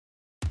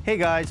Hey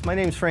guys, my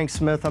name is Frank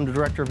Smith. I'm the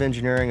Director of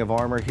Engineering of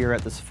Armor here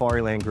at the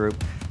Safariland Group.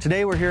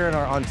 Today we're here in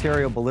our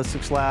Ontario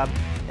Ballistics Lab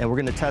and we're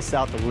going to test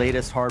out the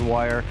latest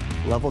Hardwire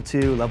Level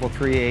 2, Level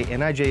 3A,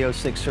 and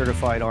IIIA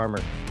certified armor.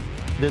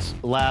 This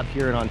lab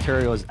here in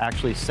Ontario is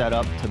actually set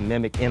up to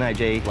mimic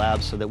NIJ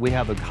labs so that we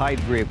have a high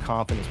degree of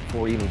confidence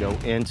before we even go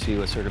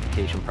into a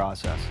certification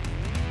process.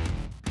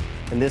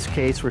 In this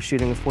case, we're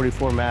shooting a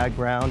 44 mag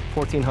round,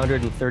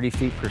 1,430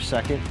 feet per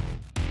second.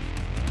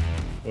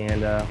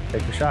 And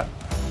take your shot.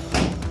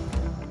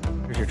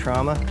 Here's your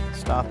trauma.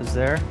 Stop is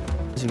there.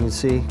 As you can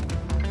see,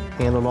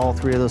 handled all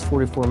three of those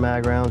 44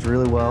 mag rounds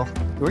really well.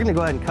 We're gonna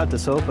go ahead and cut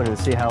this open and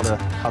see how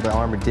the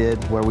armor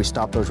did, where we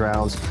stopped those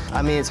rounds.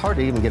 I mean, it's hard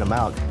to even get them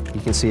out.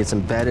 You can see it's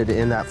embedded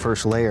in that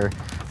first layer,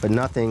 but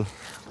nothing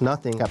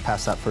got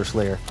past that first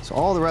layer. So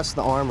all the rest of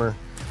the armor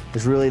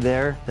is really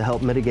there to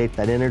help mitigate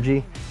that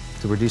energy,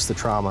 to reduce the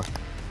trauma.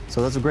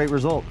 So that's a great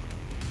result.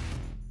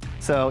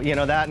 So, you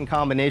know, that in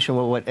combination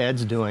with what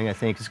Ed's doing, I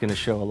think is gonna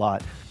show a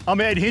lot. I'm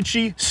Ed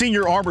Hinchy,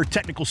 Senior Armor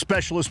Technical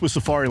Specialist with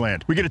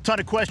Safariland. We get a ton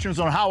of questions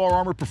on how our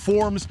armor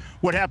performs,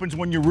 what happens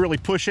when you really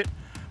push it,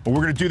 but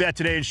we're gonna do that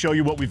today and show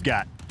you what we've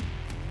got.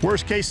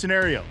 Worst case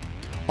scenario,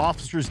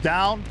 officer's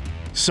down,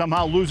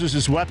 somehow loses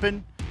his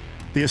weapon,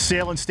 the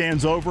assailant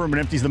stands over him and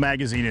empties the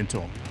magazine into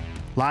him.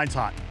 Line's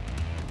hot.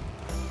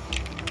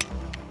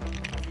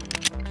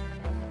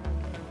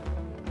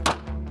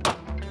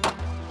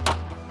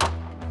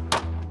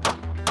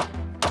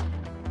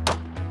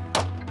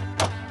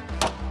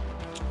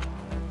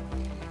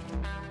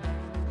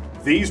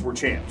 These were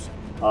champs.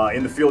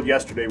 In the field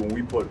yesterday when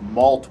we put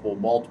multiple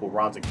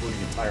rounds, including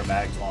entire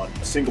mags, on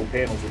single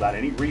panels without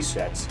any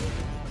resets,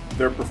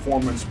 their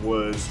performance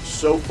was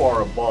so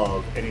far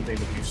above anything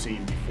that we've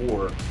seen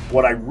before.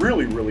 What I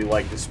really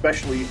liked,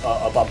 especially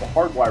about the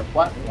Hardwire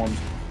platforms,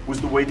 was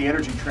the way the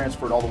energy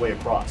transferred all the way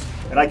across.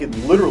 And I could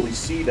literally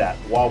see that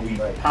while we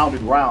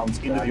pounded rounds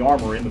into the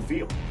armor in the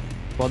field.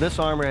 Well, this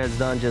armor has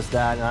done just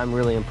that, and I'm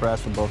really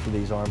impressed with both of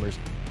these armors.